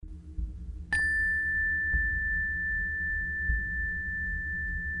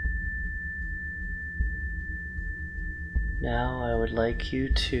Now I would like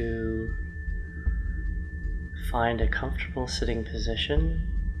you to find a comfortable sitting position,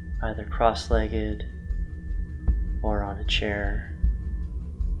 either cross-legged or on a chair.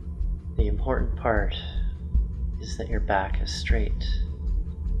 The important part is that your back is straight,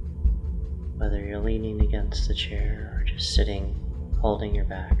 whether you're leaning against the chair or just sitting, holding your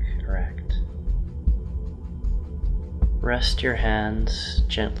back erect. Rest your hands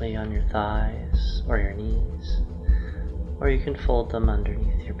gently on your thighs or your knees, or you can fold them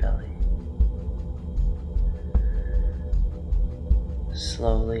underneath your belly.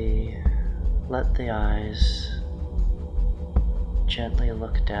 Slowly let the eyes gently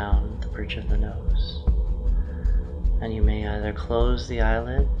look down the bridge of the nose, and you may either close the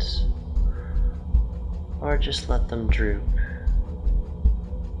eyelids or just let them droop.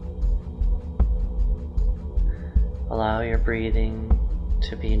 Allow your breathing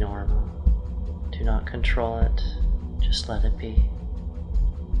to be normal. Do not control it, just let it be.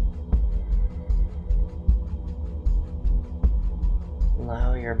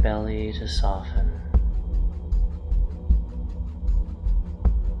 Allow your belly to soften.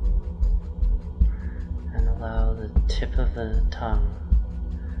 And allow the tip of the tongue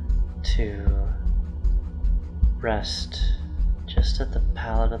to rest just at the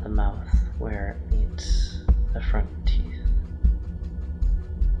palate of the mouth where it meets the front teeth.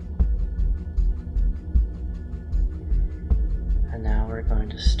 And now we're going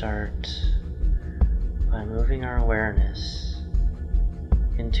to start by moving our awareness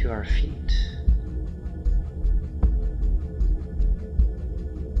into our feet.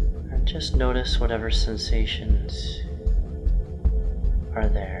 And just notice whatever sensations are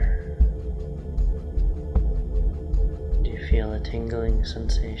there. Do you feel a tingling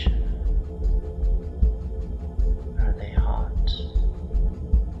sensation? Are they hot?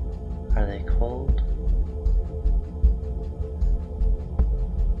 Are they cold?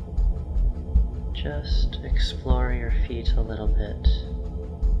 Just explore your feet a little bit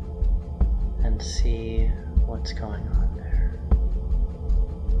and see what's going on there.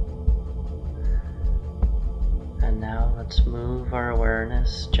 And now let's move our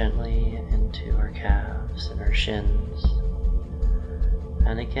awareness gently into our calves and our shins.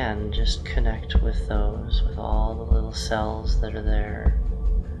 And again, just connect with those, with all the little cells that are there,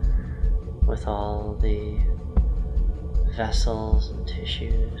 with all the vessels and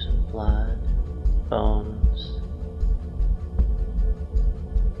tissues and blood, bones.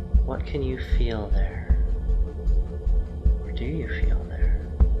 What can you feel there? Or do you feel there?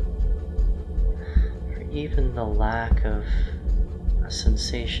 Or even the lack of a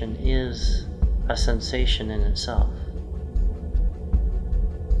sensation is a sensation in itself.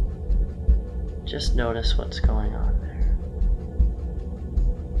 Just notice what's going on there.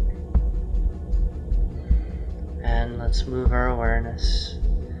 And let's move our awareness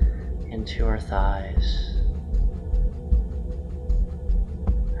into our thighs.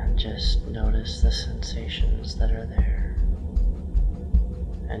 And just notice the sensations that are there.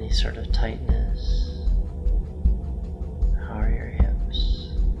 Any sort of tightness. How are your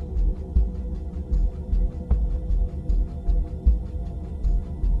hips?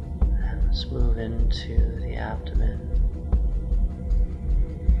 And let's move into the abdomen.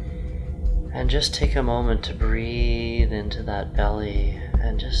 And just take a moment to breathe into that belly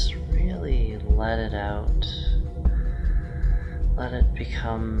and just really let it out. Let it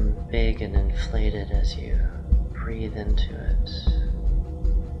become big and inflated as you breathe into it.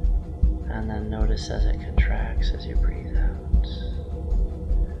 And then notice as it contracts as you breathe out.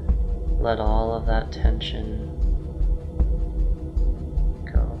 Let all of that tension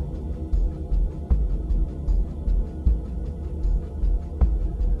go.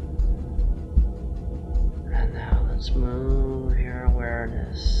 And now let's move your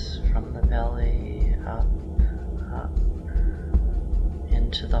awareness from the belly up,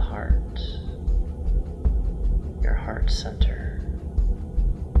 into the heart, your heart center,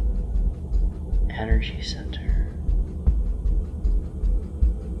 energy center.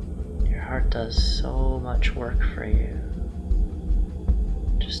 Your heart does so much work for you.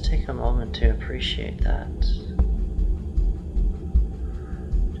 Just take a moment to appreciate that.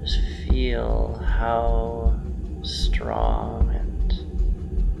 Just feel how strong and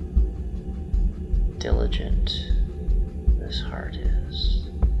diligent this heart is.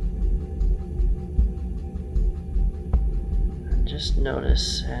 And just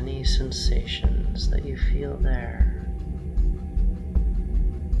notice any sensations that you feel there.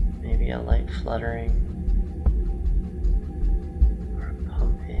 Maybe a light fluttering or a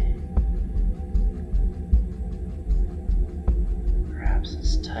pumping. Perhaps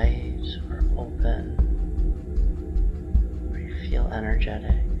it's tight or open.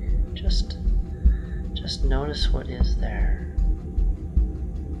 energetic. Just notice what is there.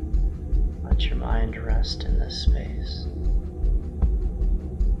 Let your mind rest in this space.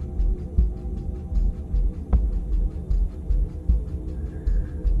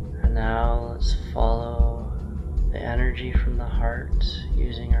 And now let's follow the energy from the heart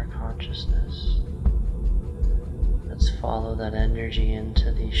using our consciousness. Let's follow that energy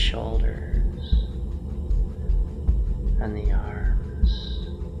into the shoulders and the arms.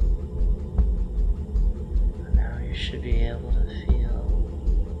 And now you should be able to feel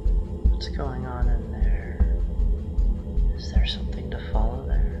what's going on in there. Is there something to follow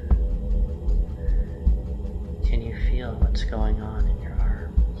there? Can you feel what's going on in your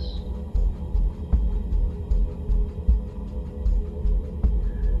arms?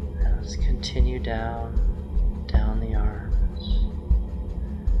 And let's continue down the arms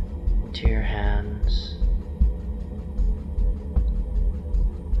into your hands.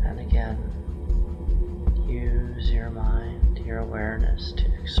 And again, use your mind, your awareness to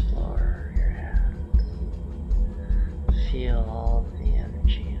explore your hands. Feel all of the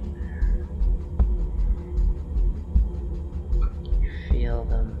energy in there. You feel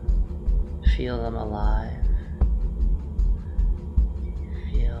them alive. You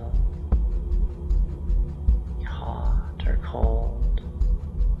feel hot or cold.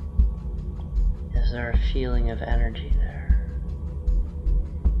 Is there a feeling of energy there?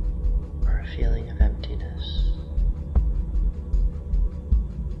 Or a feeling of emptiness?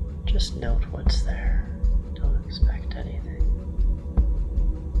 Just note what's there. Don't expect anything.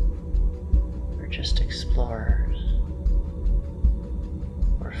 We're just explorers.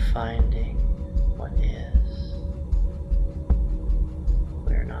 We're finding what is.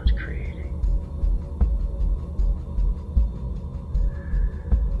 We're not creating.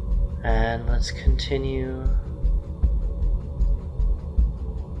 And let's continue.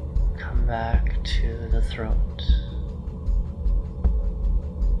 Come back to the throat.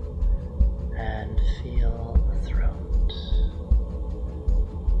 And feel the throat.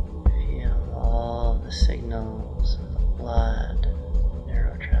 Feel all the signals of the blood,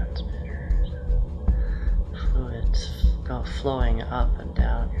 neurotransmitters, fluids flowing up and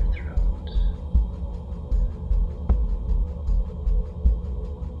down your throat.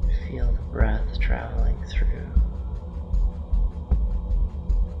 Feel the breath traveling through.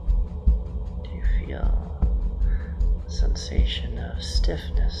 Do you feel the sensation of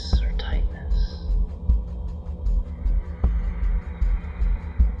stiffness or tightness?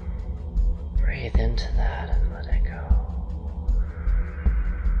 Breathe into that and let it go.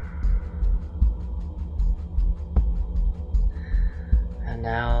 And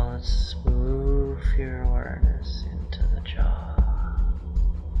now let's move your awareness into the jaw.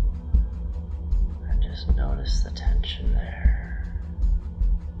 And just notice the tension there.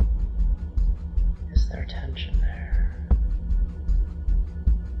 Is there tension there?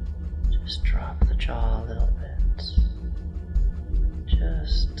 Just drop the jaw a little bit.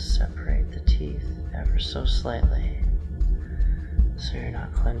 Just separate the teeth ever so slightly so you're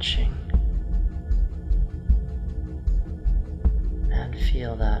not clenching. And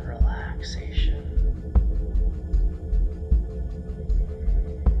feel that relaxation.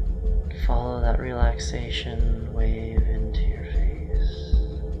 Follow that relaxation wave into your face,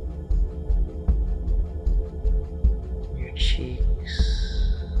 your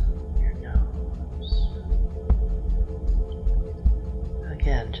cheeks, your nose.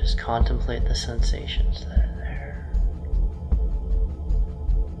 Again, just contemplate the sensations that are there.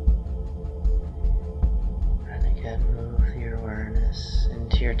 And again, move your awareness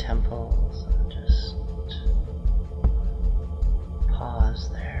into your temples and just pause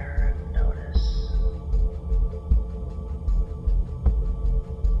there and notice.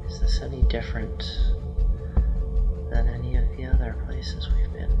 Is this any different than any of the other places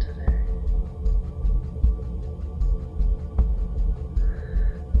we've been today?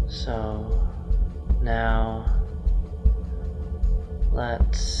 So now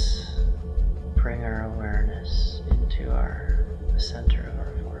let's bring our awareness into the center of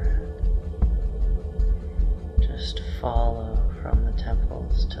our forehead. Just follow from the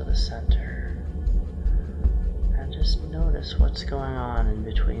temples to the center and just notice what's going on in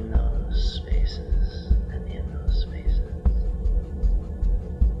between those spaces and in those spaces.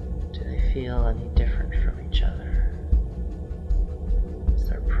 Do they feel any different from each other? Is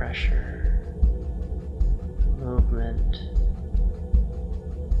there pressure, movement,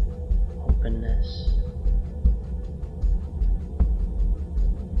 openness?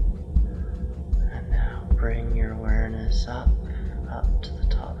 And now bring your awareness up to the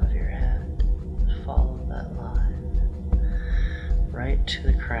top of your head. Follow that line. right to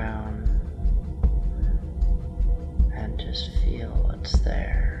the crown and just feel what's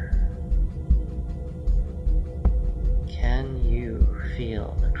there. Can you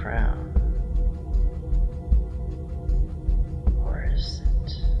feel the crown? Or is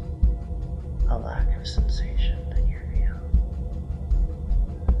it a lack of sensation that you feel?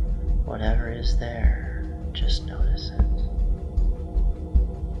 Whatever is there, just notice it.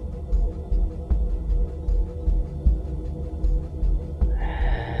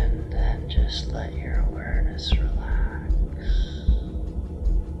 And then just let your awareness relax.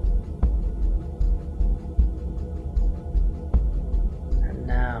 And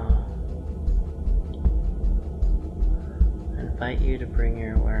now, I invite you to bring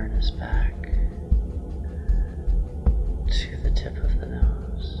your awareness back to the tip of the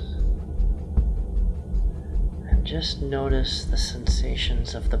nose. And just notice the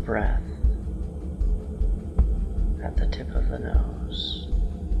sensations of the breath at the tip of the nose.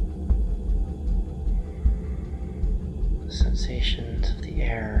 The sensations of the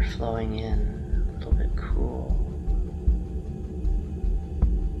air flowing in, a little bit cool.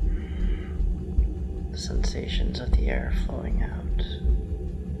 The sensations of the air flowing out.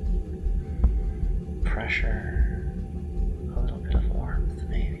 Pressure, a little bit of warmth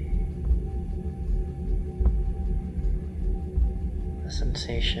maybe. The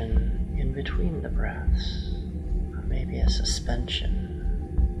sensation in between the breaths. Maybe a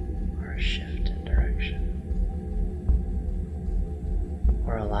suspension or a shift in direction,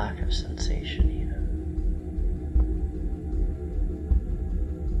 or a lack of sensation even.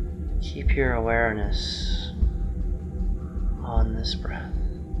 Keep your awareness on this breath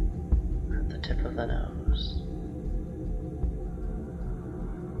at the tip of the nose.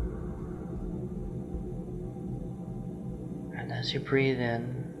 And as you breathe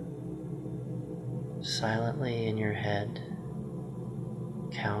in, silently in your head,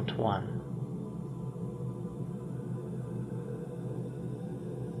 count 1.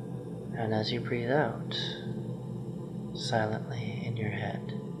 And as you breathe out, silently in your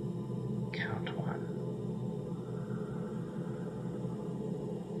head, count 1.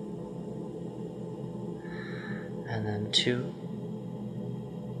 And then 2,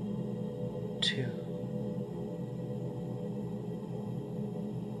 2,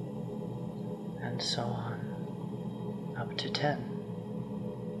 and so on, up to 10.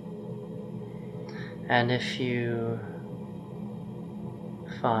 And if you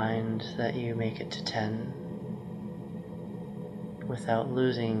find that you make it to 10 without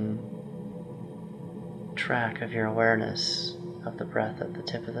losing track of your awareness of the breath at the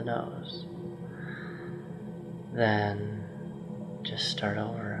tip of the nose, then just start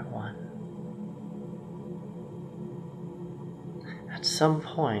over at 1. At some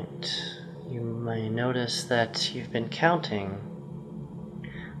point, you may notice that you've been counting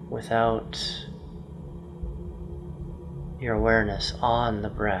without your awareness on the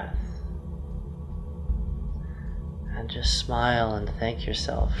breath. And just smile and thank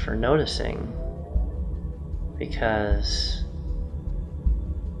yourself for noticing, because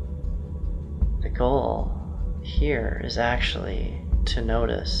the goal here is actually to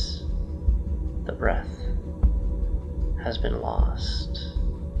notice the breath has been lost.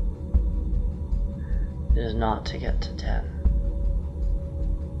 It is not to get to 10.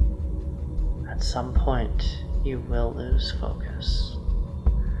 At some point, you will lose focus.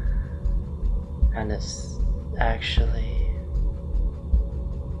 And it's actually,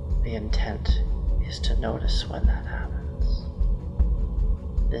 the intent is to notice when that happens.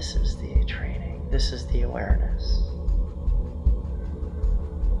 This is the training. This is the awareness.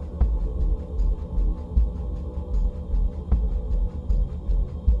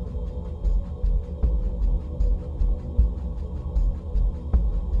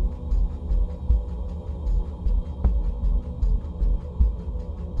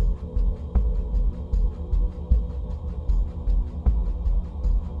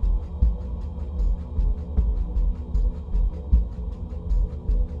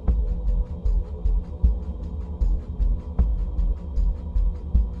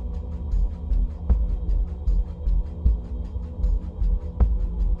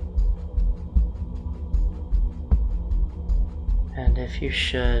 And if you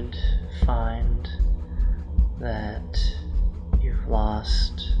should find that you've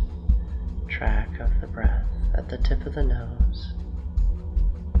lost track of the breath at the tip of the nose,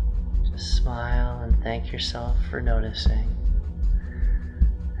 just smile and thank yourself for noticing,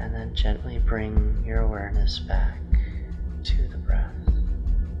 and then gently bring your awareness back to the breath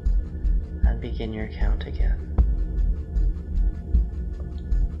and begin your count again.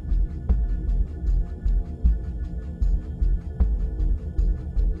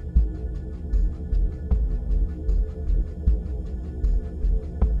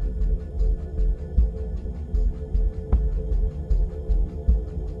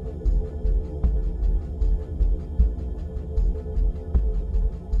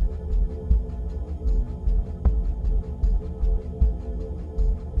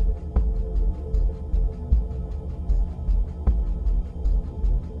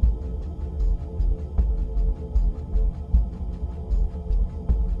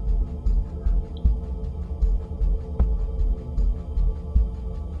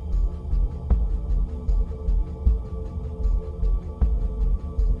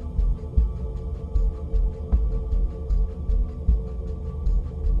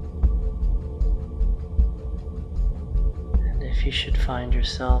 you should find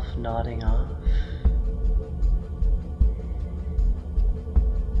yourself nodding off,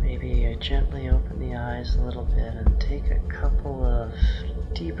 maybe you gently open the eyes a little bit and take a couple of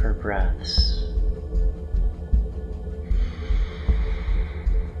deeper breaths.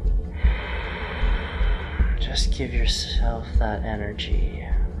 Just give yourself that energy,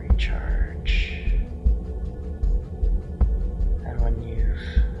 recharge. And when you've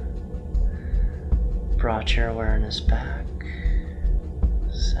brought your awareness back,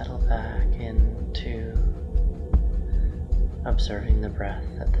 settle back into observing the breath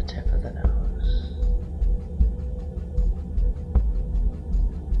at the tip of the nose.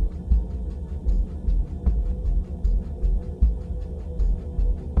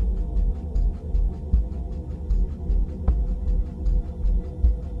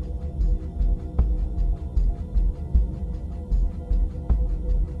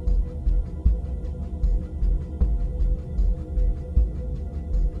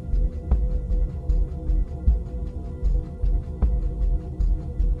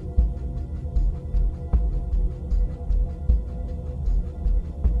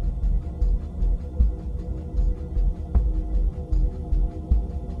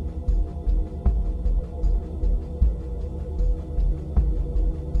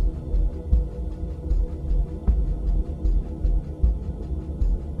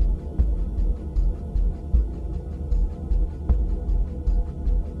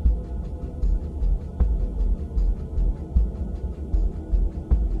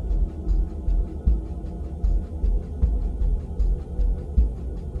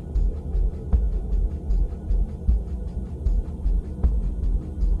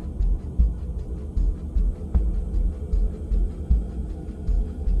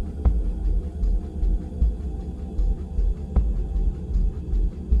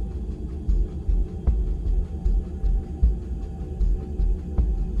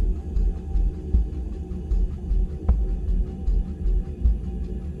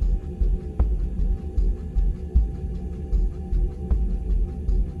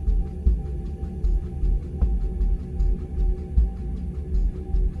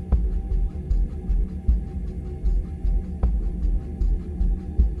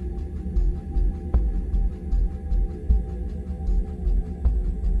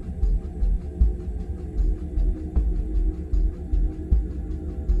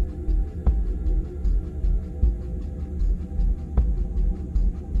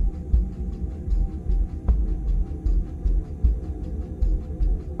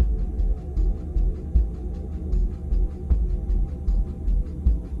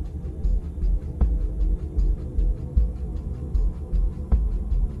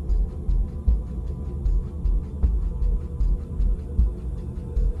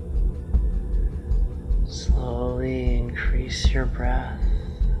 Slowly increase your breath.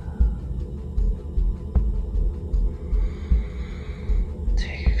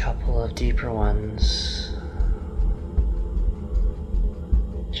 Take a couple of deeper ones.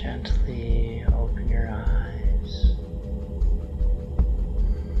 Gently open your eyes.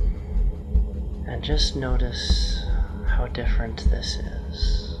 And just notice how different this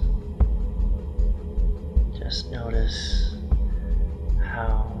is. Just notice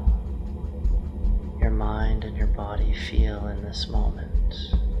how your mind and your body feel in this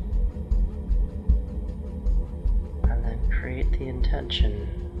moment. And then create the intention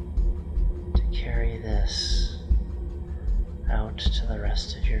to carry this out to the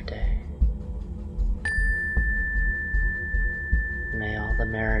rest of your day. May all the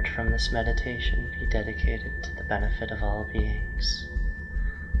merit from this meditation be dedicated to the benefit of all beings.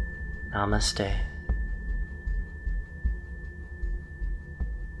 Namaste.